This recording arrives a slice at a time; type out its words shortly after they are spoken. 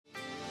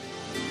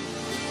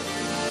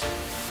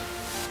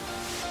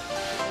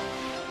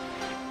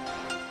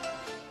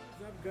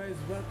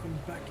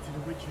Welcome back to the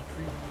Witcher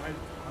 3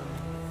 Private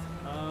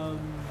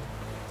Hunt.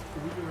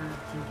 We were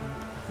thinking,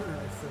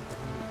 I said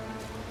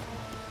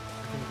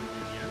I think we're near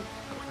the end.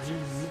 I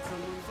need to meet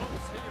someone.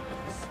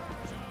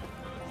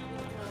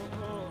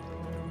 Oh,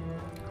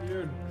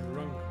 you're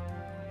drunk.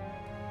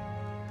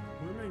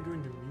 Where am I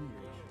going to meet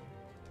actually?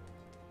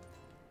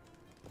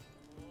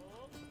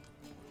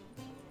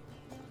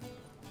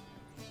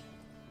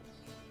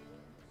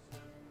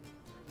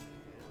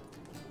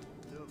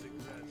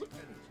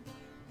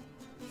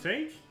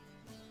 Sage?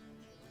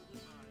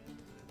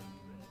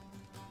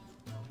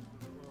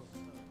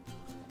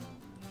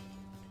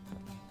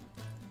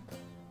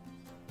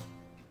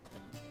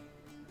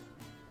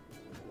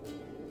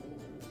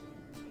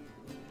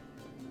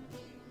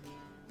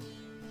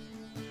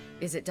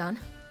 Is it done?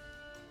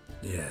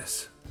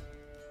 Yes.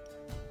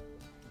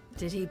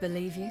 Did he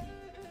believe you?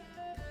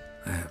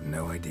 I have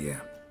no idea.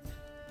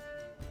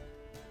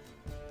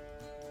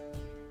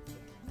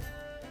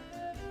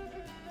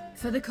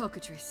 For the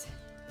cockatrice.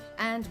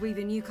 And we've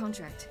a new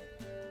contract.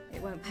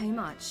 It won't pay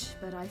much,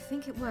 but I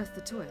think it worth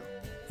the toil.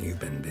 You've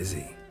been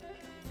busy.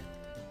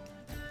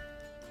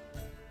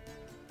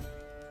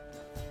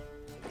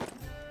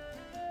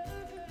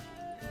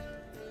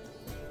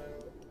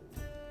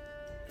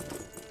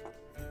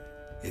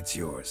 It's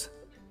yours.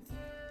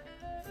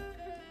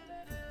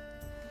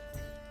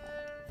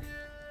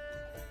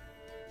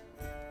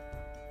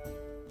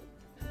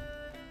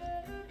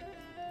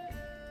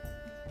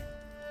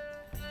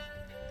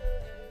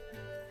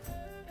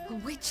 A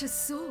witch's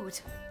sword.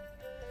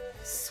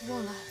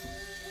 Swallow.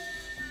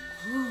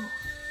 Ooh,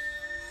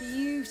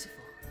 beautiful.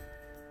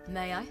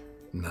 May I?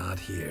 Not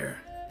here.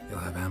 You'll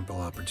have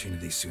ample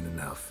opportunity soon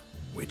enough,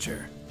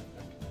 Witcher.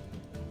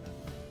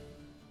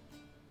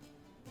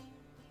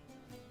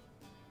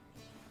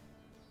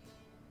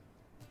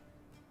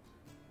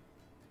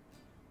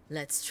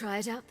 Let's try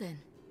it out then.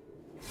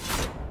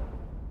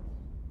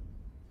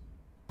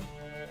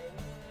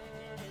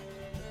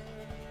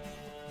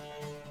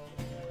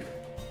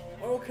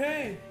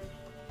 Okay.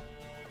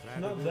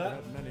 Not Radovid that.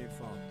 had many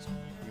faults.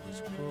 He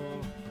was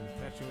cruel,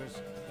 impetuous,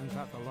 and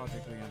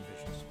pathologically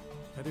ambitious.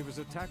 But he was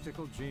a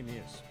tactical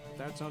genius.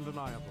 That's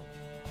undeniable.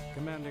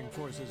 Commanding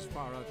forces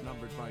far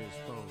outnumbered by his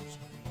foes,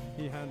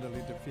 he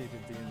handily defeated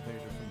the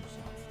invader from the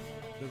south.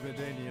 The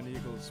Redanian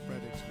eagle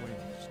spread its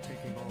wings,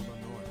 taking all the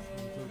north,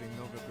 including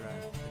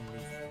Novigrad and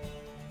Nilfgaard.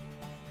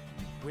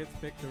 With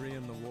victory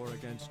in the war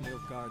against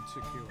Nilfgaard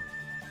secured,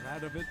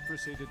 Radovid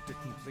proceeded to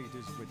complete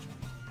his witch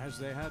hunt. As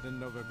they had in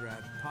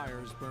Novigrad,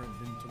 pyres burned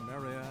in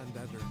Temeria and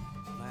Edirn,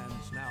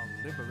 lands now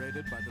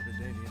liberated by the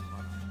Redanian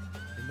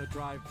monarch. In the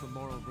drive for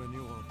moral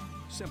renewal,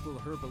 simple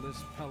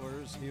herbalists,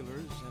 pellers,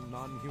 healers, and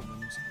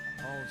non-humans,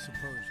 all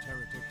supposed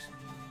heretics,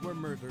 were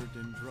murdered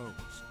in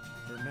droves.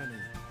 For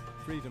many,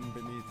 freedom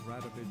beneath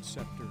Radovid's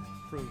scepter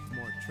proved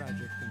more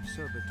tragic than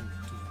servitude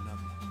to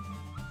another.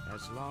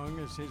 As long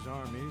as his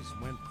armies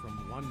went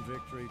from one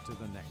victory to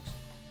the next,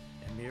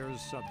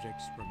 Emir's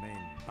subjects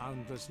remained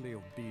boundlessly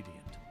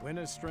obedient. When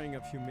a string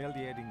of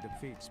humiliating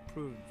defeats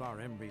proved Var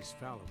Emreis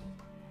fallible,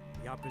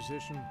 the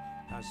opposition,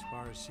 thus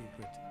far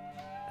secret,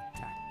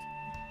 attacked.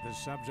 The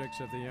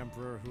subjects of the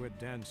Emperor who had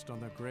danced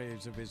on the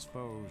graves of his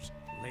foes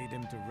laid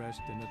him to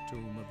rest in a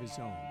tomb of his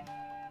own.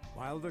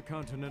 While the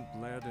continent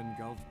bled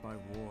engulfed by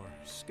war,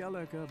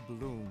 Skellige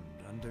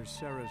bloomed under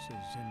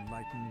Ceres's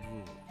enlightened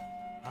rule.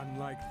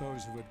 Unlike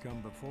those who had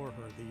come before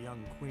her, the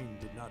young queen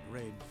did not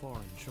raid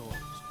foreign shores,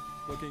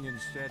 looking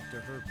instead to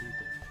her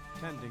people,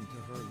 tending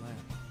to her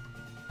land.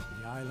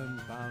 The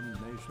island-bound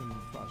nation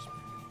prospered,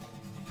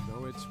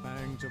 though its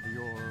fangs of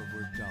yore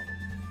were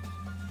dulled.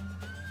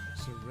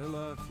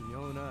 Cyrilla,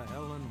 Fiona,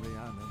 Ellen,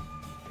 Rhiannon,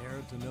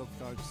 heir to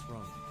Nilfgaard's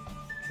throne,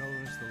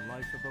 chose the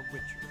life of a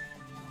witcher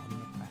on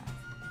the path.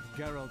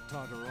 Geralt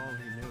taught her all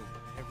he knew,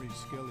 every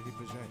skill he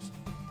possessed,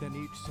 then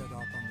each set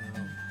off on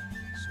their own.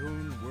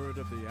 Soon word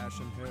of the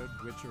ashen-haired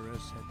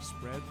witcheress had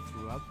spread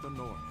throughout the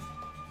north,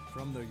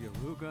 from the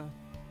Yaruga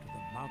to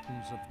the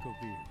mountains of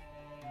Kovir.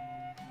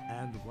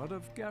 And what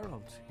of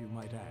Geralt, you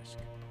might ask?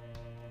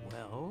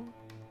 Well,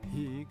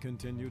 he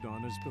continued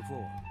on as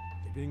before,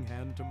 living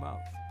hand to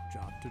mouth,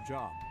 job to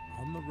job,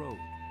 on the road,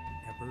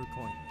 never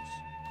coinless.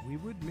 We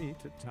would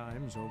meet at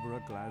times over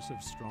a glass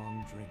of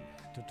strong drink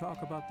to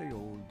talk about the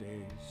old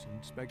days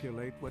and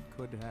speculate what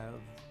could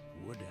have,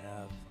 would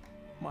have,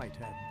 might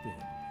have been.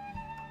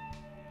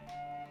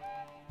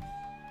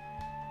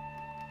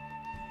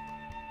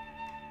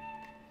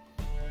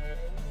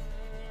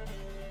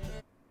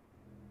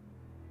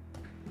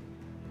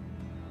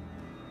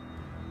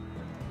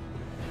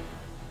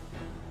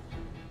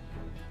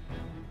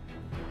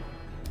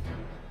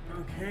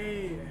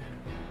 Okay.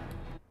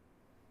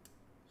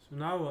 So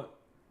now what?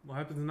 What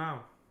happens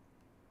now?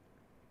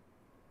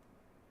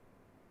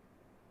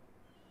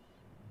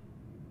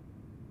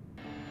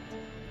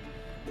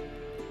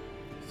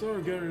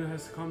 Story Geralt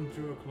has come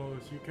to a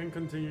close. You can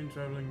continue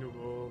traveling the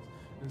world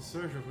in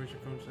search of Witcher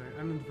content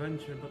and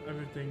adventure, but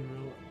everything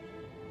will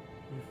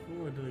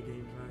before the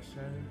game's last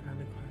chapter and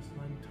the quest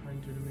line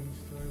tied to the main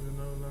story will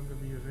no longer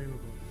be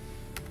available.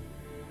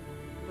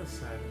 that's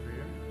sad over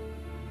here.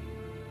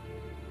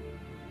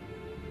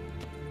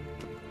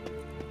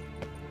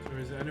 So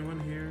is anyone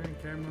here in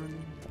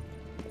Cameron?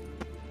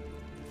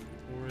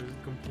 Or is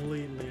it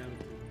completely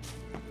empty?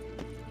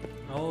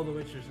 All the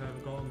witchers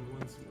have gone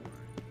once more.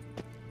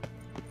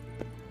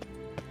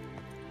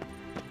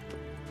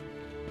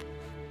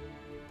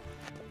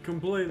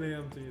 Completely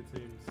empty it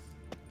seems.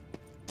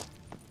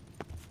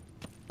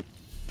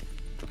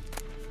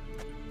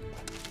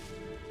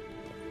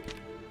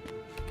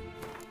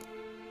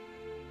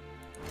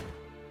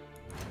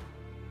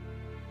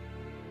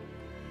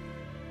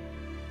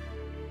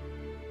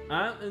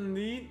 And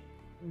indeed,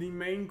 the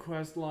main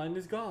quest line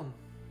is gone.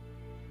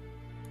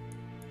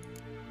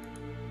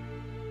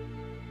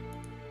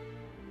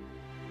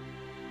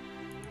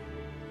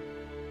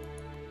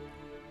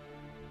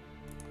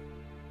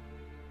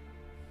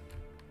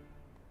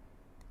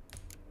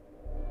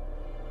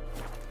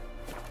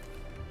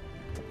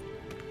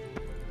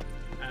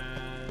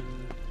 And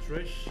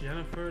Trish,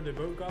 Jennifer, they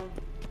both gone.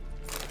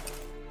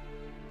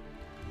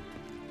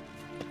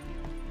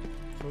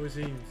 So it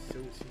seems, so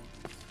it seems.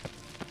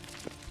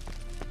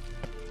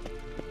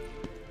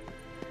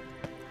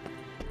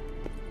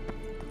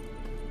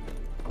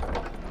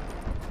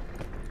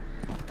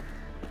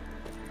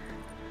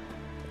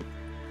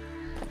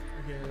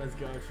 Let's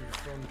go to the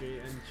front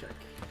gate and check.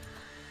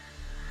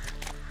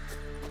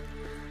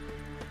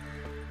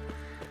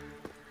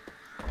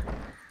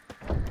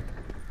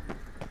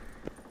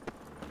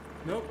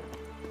 Nope.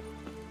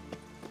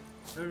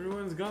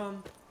 Everyone's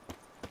gone.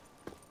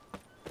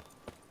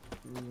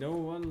 No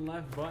one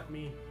left but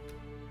me.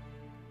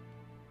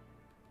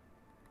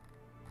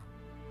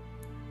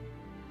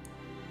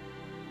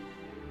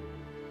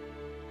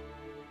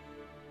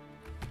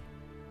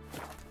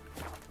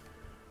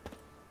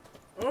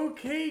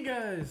 Okay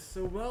guys,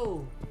 so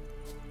well.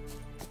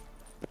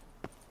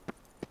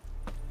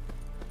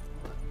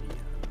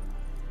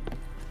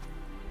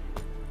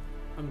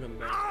 I'm gonna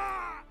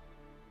die.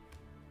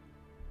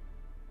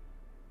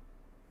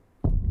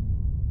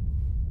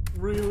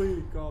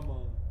 Really? Come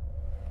on.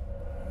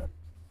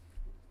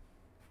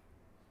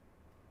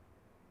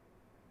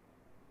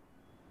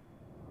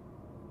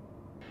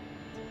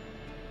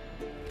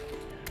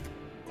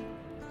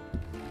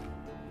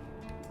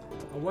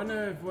 I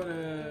wonder if what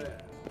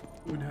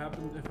would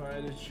happen if I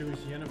either choose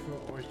Jennifer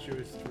or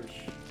choose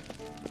Trish.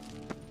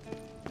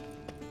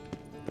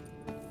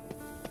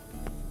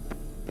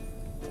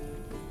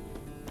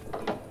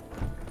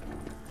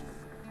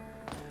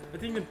 I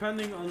think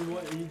depending on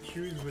what you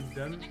choose with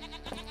them,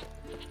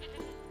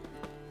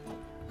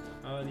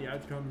 the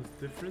outcome is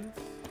different.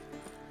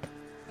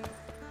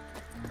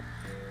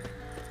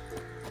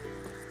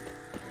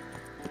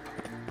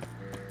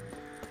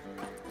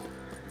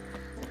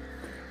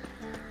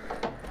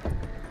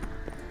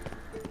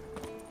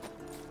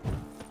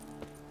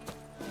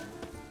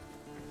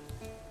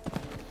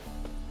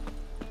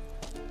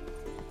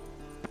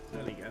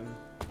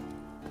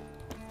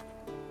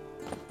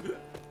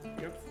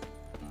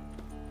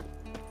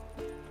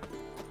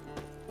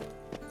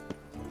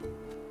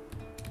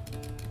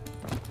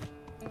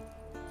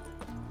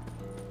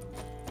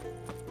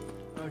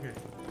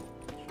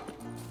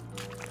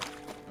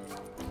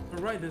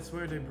 Right, that's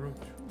where they broke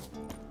through.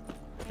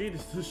 Gate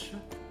is still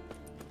shut.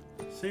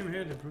 Same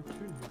here, they broke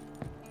through.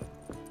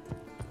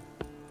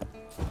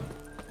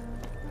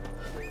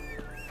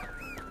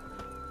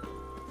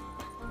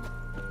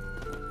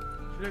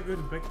 Should I go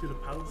back to the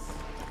palace?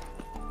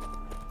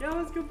 Yeah,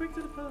 let's go back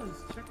to the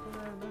palace. Check what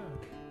I have there.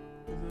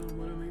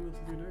 What I'm able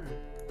to do there.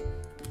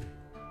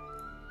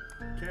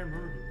 Can't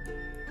remember.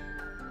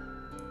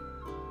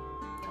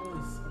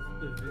 Palace of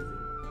the Visit.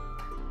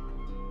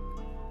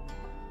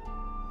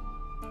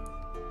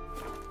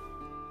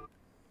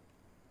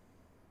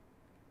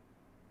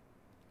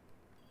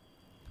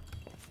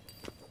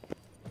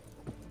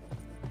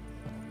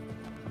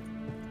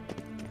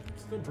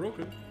 Still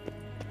broken.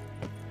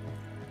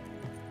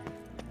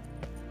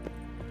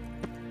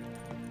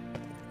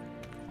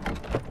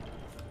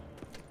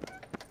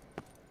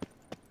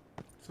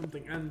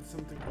 Something and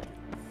something.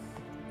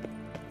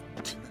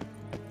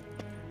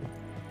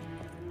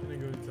 Can I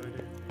go inside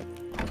here?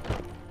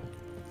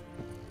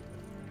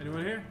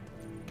 Anyone here?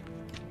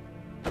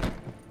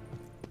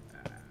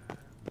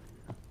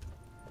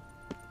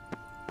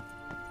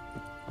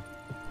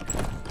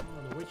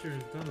 Oh, the Witcher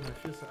is done and I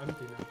feel so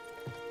empty now.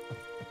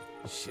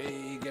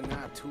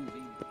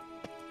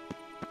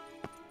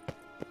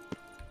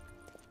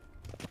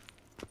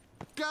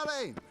 Got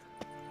in!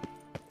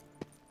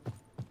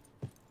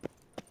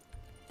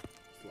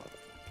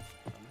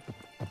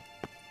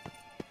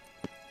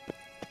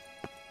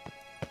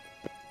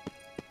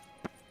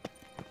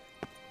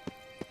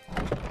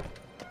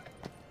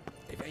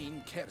 Evain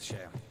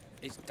Kersher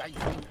is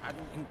diving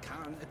Adam in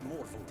Khan at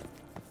Morford.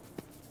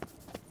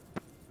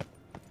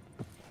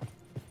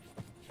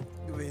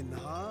 Win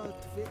hard,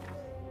 Vic.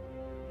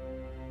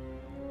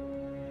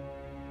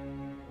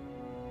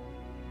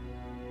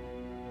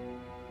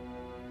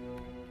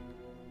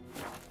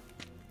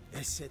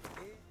 Is it?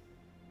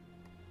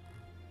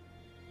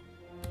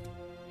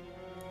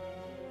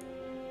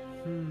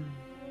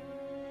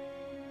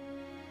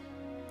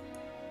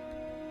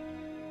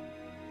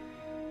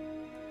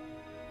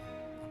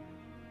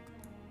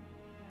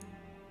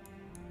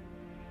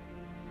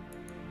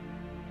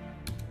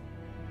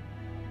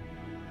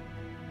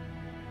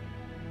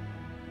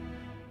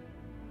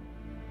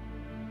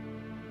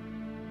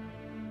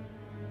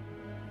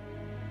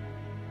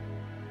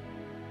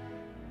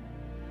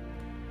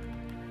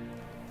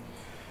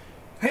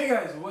 Hey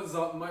guys, what's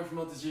up? Mike from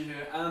LTG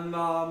here, and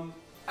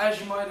as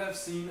you might have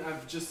seen,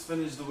 I've just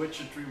finished The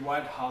Witcher 3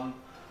 White Hunt.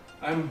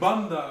 I'm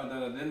bummed out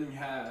that I didn't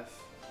have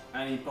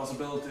any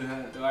possibility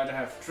to either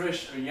have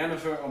Trish or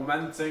Yennefer or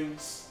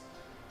Mantings.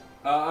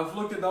 I've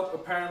looked it up,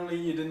 apparently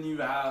you didn't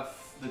even have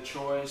the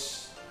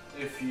choice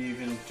if you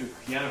even took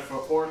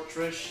Yennefer or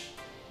Trish,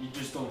 you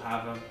just don't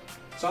have them.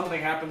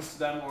 Something happens to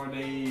them, or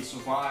they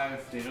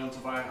survive, they don't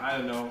survive, I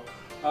don't know.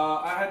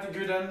 I had a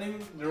good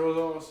ending. There was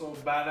also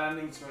bad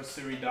endings where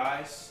Ciri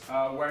dies,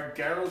 where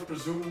Geralt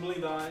presumably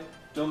died.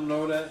 Don't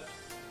know that.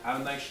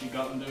 Haven't actually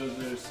gotten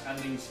those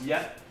endings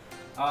yet.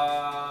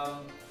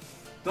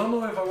 Don't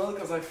know if I will,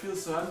 because I feel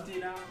so empty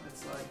now.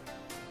 It's like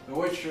The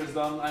Witcher is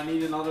done. I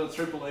need another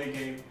AAA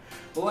game.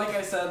 But like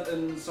I said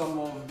in some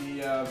of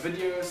the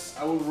videos,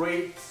 I will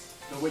rate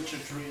The Witcher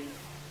 3.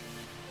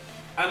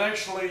 And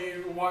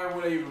actually, why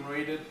would I even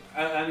rate it?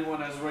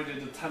 Anyone has rated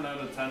it a 10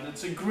 out of 10.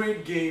 It's a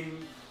great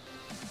game.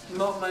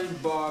 Not many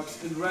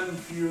bugs, it ran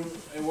through,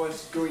 it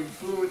was going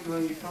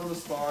fluidly from the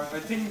start. I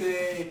think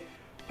they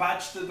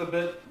patched it a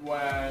bit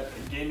where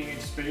gaining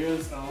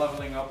experience and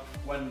leveling up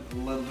went a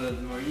little bit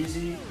more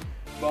easy.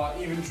 But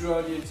even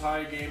throughout the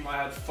entire game I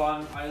had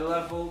fun. I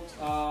leveled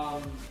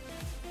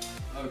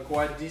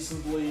quite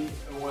decently,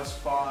 it was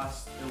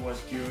fast, it was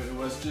good, it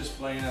was just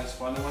plain as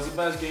fun. It was the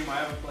best game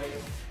I ever played.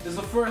 It's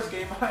the first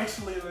game I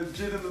actually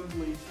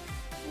legitimately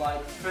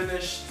like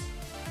finished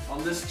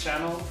on this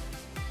channel.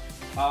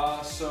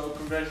 So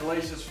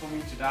congratulations for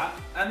me to that.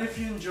 And if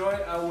you enjoy,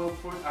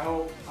 I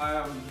hope I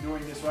am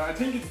doing this right. I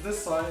think it's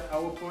this side. I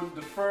will put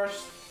the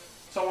first,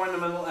 somewhere in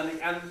the middle, and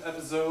the end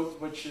episode,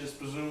 which is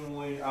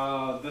presumably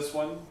this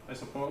one, I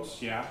suppose,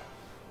 yeah.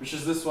 Which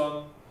is this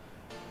one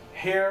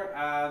here,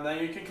 and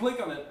then you can click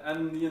on it,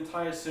 and the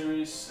entire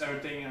series,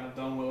 everything I've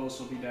done will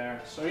also be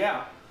there. So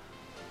yeah,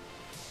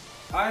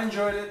 I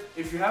enjoyed it.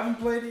 If you haven't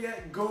played it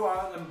yet, go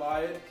out and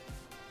buy it.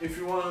 If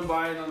you want to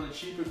buy it on the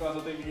cheap, because I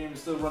think the game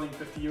is still running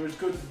 50 euros,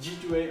 go to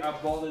G2A. I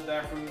bought it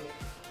there for,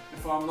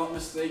 if I'm not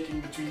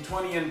mistaken, between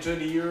 20 and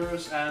 30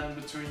 euros and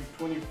between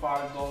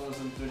 $25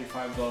 and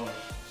 $35.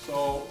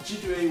 So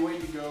G2A, way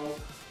to go.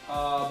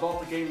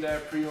 Bought the game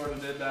there,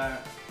 pre-ordered it there,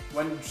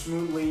 went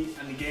smoothly,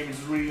 and the game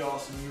is really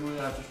awesome. You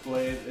really have to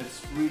play it,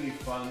 it's really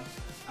fun.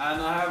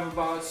 And I have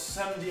about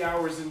 70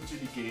 hours into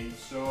the game,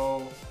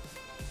 so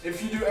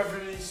if you do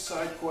every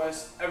side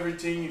quest,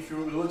 everything, if you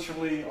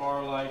literally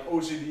are like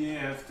OCD and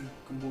have to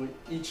complete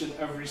each and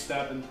every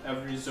step in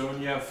every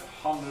zone, you have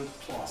 100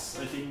 plus.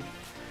 I think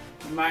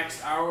the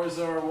max hours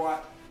are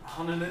what,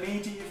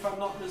 180 if I'm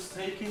not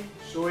mistaken.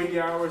 So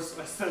 80 hours,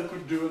 I still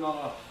could do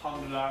another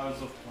 100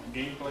 hours of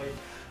gameplay.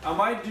 I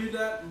might do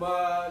that,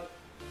 but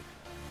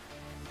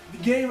the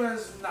game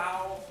has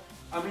now,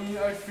 I mean,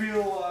 I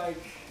feel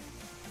like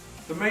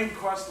the main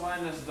quest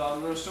line is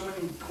done. There's so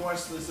many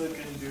quests I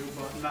can do,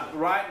 but not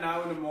right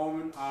now in the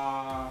moment.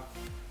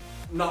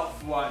 Not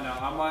right now.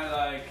 I might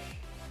like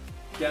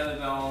get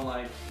it on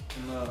like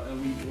in a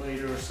week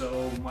later or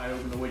so. Might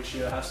open The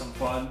Witcher, have some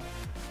fun.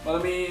 But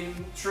I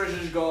mean, Trish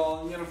is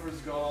gone,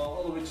 Yennefer's gone,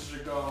 all the witches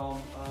are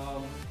gone,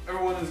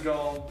 everyone is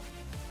gone,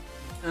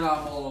 and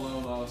I'm all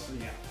alone now. So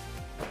yeah.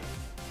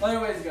 Well,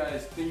 anyways,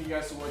 guys, thank you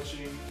guys for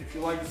watching. If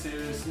you like the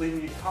series,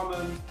 leave me a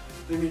comment.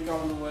 Leave me a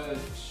comment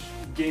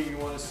which game you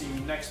want to see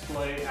me next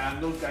play, and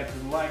don't forget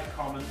to like,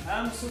 comment,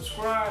 and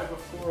subscribe,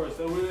 of course.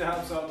 That really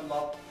helps out a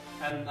lot,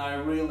 and I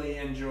really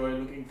enjoy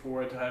looking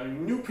forward to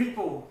having new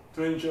people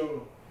to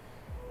enjoy.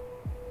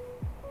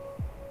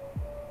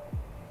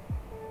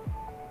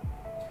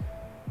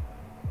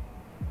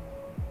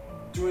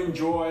 To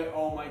enjoy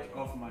all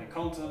of my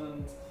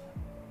content.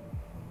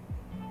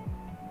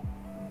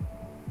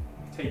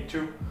 Take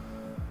two.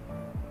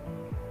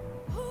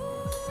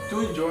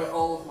 To enjoy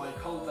all of my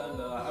content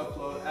that I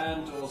upload,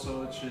 and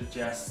also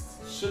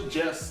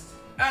suggest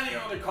any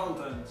other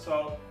content.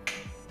 So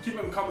keep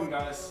them coming,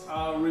 guys.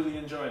 I really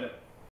enjoyed it.